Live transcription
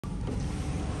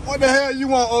What the hell you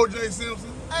want, O.J Simpson?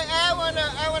 I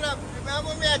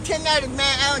want me a 1090,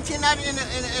 man. I want 1090 in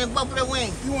the buffalo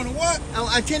wing. You want a what?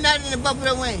 A 1090 in the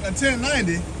buffalo wing. A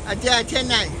 1090? A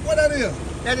 1090. What that is?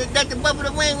 That's the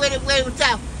buffalo wing where it was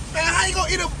south. Man, how you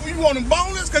gonna eat it? You want them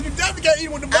boneless? Because you definitely can't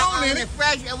eat with the bone in it.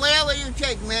 Fresh, whatever you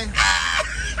take, man.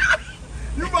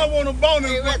 You might want a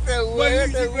boneless. Hey, what's up,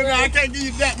 boy? I can't give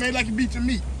you that, man, like you beat your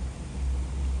meat.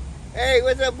 Hey,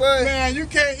 what's up, boy? Man, you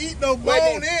can't eat no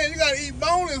bone in. You gotta eat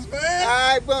boneless, man. All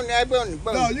right, boneless.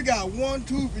 No, you got one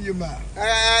tooth in your mouth.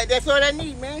 That's all I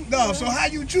need, man. No, so how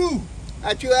you chew?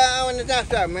 I chew on the south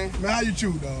side, man. Man, how you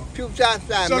chew, dog? Chew south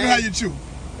side, Show man. me how you chew.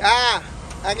 I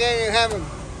can't even have him.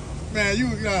 Man,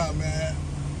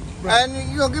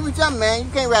 man. You gonna give me something, man.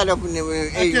 You can't ride up in there.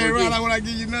 I can't ride out when I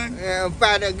give you nothing?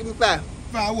 $5, give me $5.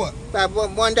 $5 what?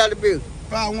 $1 bills.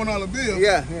 $5 $1 bills?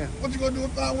 Yeah. What you gonna do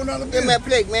with $5 $1 bills? Give me a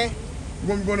plate, man. You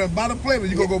want me to go there and buy the plate, or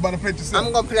you gonna go buy the plate yourself?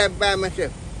 I'm gonna play by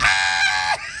myself.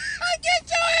 Get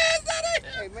your ass out of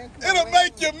here! Hey, man, It'll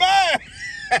make you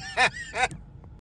mad!